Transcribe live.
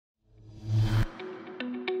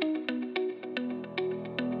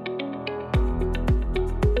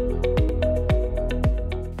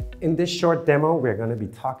In this short demo, we're going to be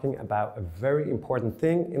talking about a very important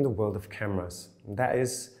thing in the world of cameras. And that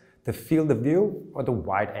is the field of view or the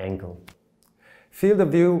wide angle. Field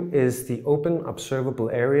of view is the open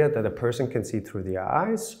observable area that a person can see through their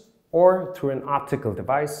eyes or through an optical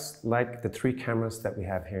device like the 3 cameras that we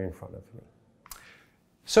have here in front of me.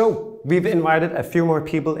 So we've invited a few more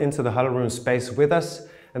people into the huddle room space with us,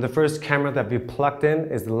 and the first camera that we plugged in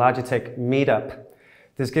is the Logitech Meetup.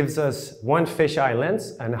 This gives us one fisheye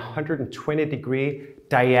lens and a 120-degree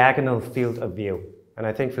diagonal field of view. And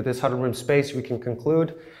I think for this huddle room space, we can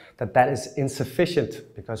conclude that that is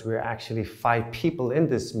insufficient because we're actually 5 people in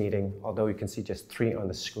this meeting, although you can see just 3 on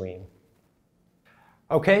the screen.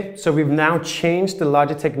 Okay, so we've now changed the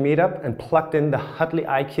Logitech Meetup and plugged in the Huddly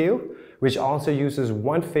IQ, which also uses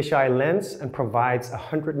one fisheye lens and provides a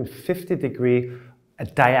 150-degree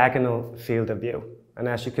diagonal field of view. And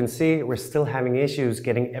as you can see, we're still having issues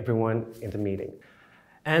getting everyone in the meeting.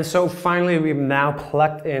 And so finally, we've now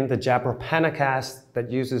plugged in the Jabra PanaCast that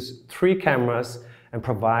uses 3 cameras and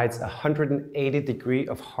provides a 180-degree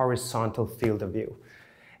of horizontal field of view.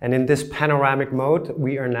 And in this panoramic mode,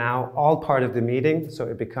 we are now all part of the meeting, so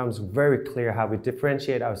it becomes very clear how we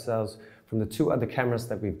differentiate ourselves from the 2 other cameras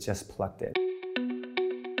that we've just plugged in.